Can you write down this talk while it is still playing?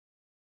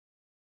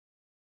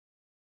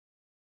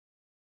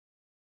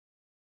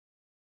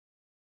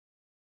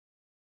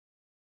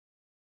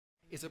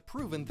is a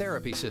proven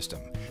therapy system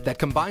that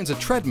combines a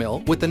treadmill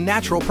with the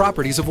natural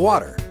properties of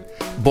water,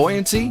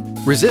 buoyancy,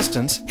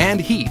 resistance, and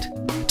heat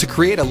to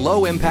create a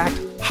low-impact,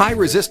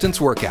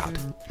 high-resistance workout.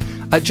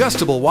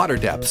 Adjustable water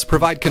depths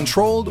provide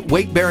controlled,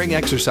 weight-bearing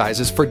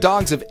exercises for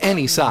dogs of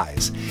any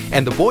size,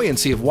 and the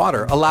buoyancy of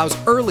water allows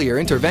earlier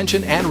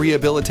intervention and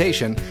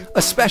rehabilitation,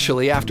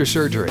 especially after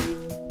surgery.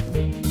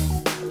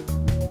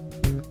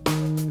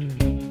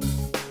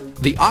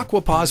 The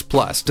AquaPaws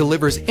Plus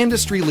delivers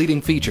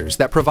industry-leading features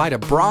that provide a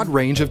broad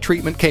range of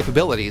treatment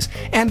capabilities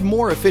and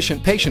more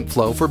efficient patient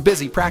flow for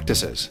busy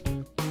practices.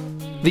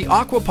 The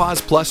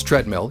AquaPaws Plus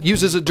treadmill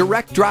uses a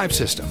direct drive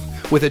system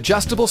with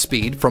adjustable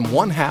speed from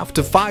 1/2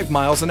 to 5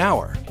 miles an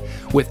hour,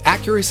 with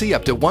accuracy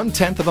up to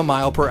 1/10 of a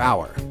mile per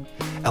hour.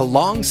 A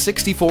long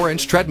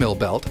 64-inch treadmill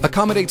belt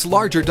accommodates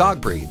larger dog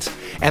breeds,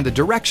 and the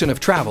direction of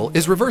travel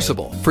is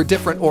reversible for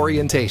different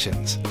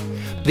orientations.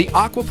 The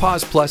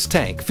AquaPaws Plus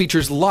tank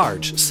features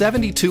large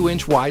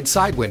 72-inch wide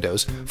side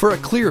windows for a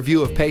clear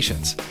view of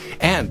patients,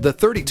 and the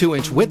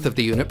 32-inch width of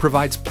the unit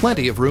provides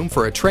plenty of room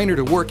for a trainer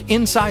to work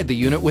inside the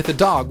unit with the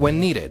dog when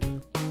needed.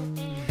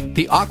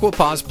 The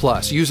AquaPaws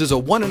Plus uses a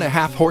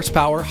 1.5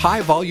 horsepower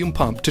high-volume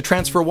pump to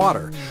transfer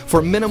water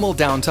for minimal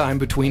downtime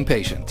between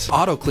patients.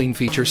 Auto-clean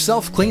feature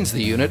self-cleans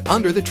the unit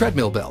under the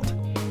treadmill belt.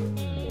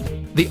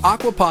 The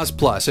AquaPaws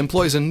Plus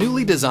employs a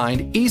newly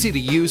designed,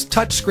 easy-to-use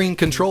touchscreen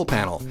control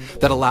panel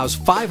that allows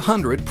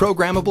 500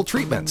 programmable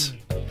treatments.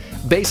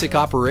 Basic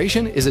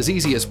operation is as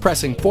easy as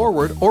pressing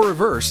forward or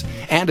reverse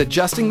and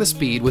adjusting the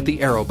speed with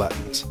the arrow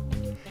buttons.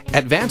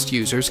 Advanced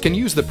users can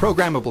use the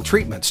programmable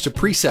treatments to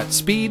preset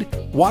speed,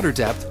 water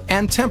depth,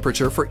 and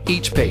temperature for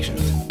each patient.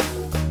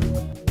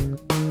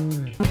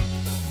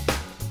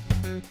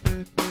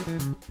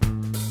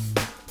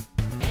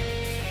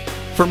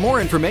 For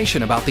more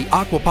information about the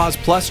AquaPaws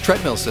Plus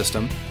treadmill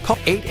system, call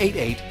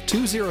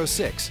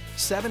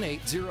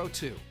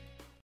 888-206-7802.